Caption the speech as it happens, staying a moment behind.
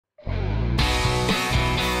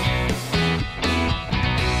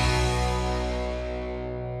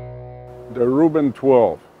The Rubin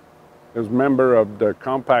 12 is a member of the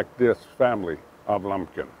compact disc family of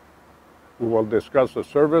LEMKEN. We will discuss the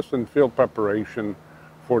service and field preparation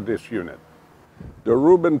for this unit. The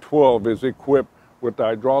Rubin 12 is equipped with a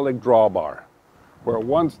hydraulic drawbar, where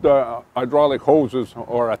once the hydraulic hoses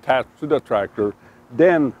are attached to the tractor,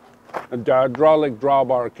 then the hydraulic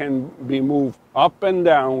drawbar can be moved up and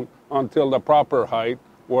down until the proper height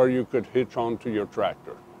where you could hitch onto your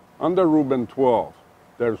tractor. On the Rubin 12,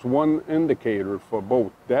 there's one indicator for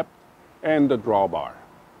both depth and the drawbar.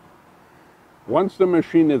 Once the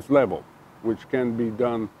machine is level, which can be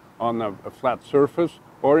done on a flat surface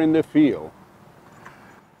or in the field,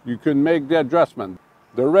 you can make the adjustment.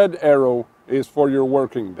 The red arrow is for your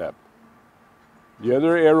working depth. The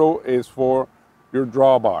other arrow is for your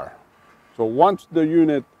drawbar. So once the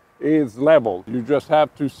unit is level, you just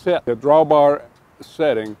have to set the drawbar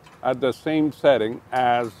setting at the same setting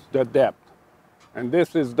as the depth. And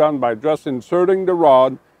this is done by just inserting the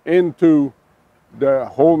rod into the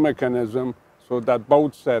whole mechanism so that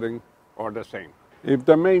both settings are the same. If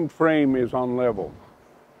the main frame is on level,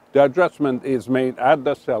 the adjustment is made at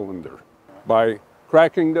the cylinder. By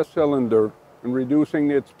cracking the cylinder and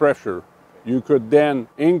reducing its pressure, you could then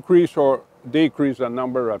increase or decrease the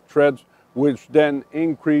number of treads, which then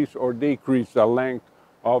increase or decrease the length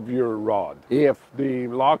of your rod. If the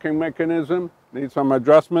locking mechanism needs some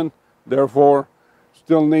adjustment, therefore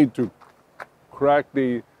still need to crack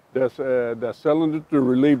the cylinder to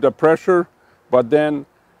relieve the pressure, but then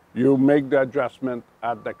you make the adjustment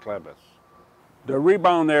at the clevis. The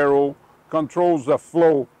rebound arrow controls the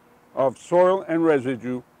flow of soil and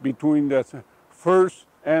residue between the first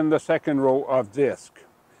and the second row of disc.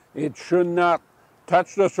 It should not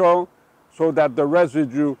touch the soil so that the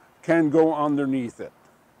residue can go underneath it.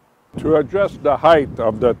 To adjust the height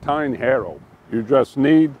of the tine arrow, you just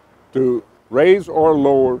need to raise or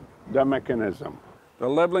lower the mechanism. The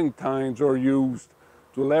leveling tines are used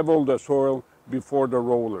to level the soil before the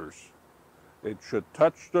rollers. It should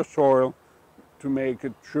touch the soil to make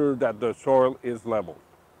it sure that the soil is level.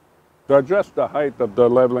 To adjust the height of the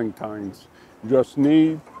leveling tines, you just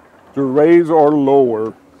need to raise or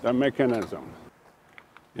lower the mechanism.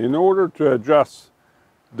 In order to adjust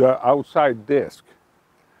the outside disc,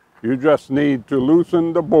 you just need to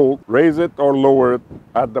loosen the bolt, raise it or lower it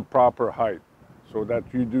at the proper height so that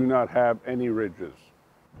you do not have any ridges.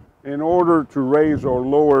 In order to raise or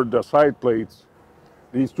lower the side plates,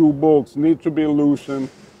 these two bolts need to be loosened,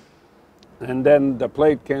 and then the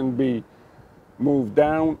plate can be moved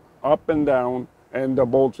down, up and down, and the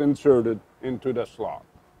bolts inserted into the slot.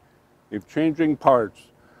 If changing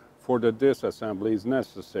parts for the disc assembly is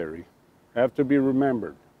necessary, have to be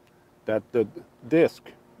remembered that the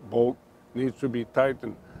disc bolt needs to be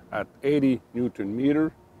tightened at 80 Newton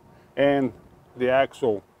meter and the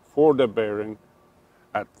axle for the bearing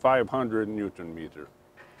at 500 Newton meter.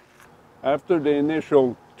 After the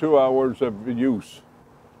initial 2 hours of use,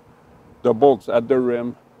 the bolts at the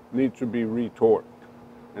rim need to be retorqued,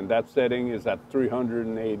 and that setting is at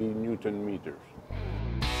 380 Newton meters.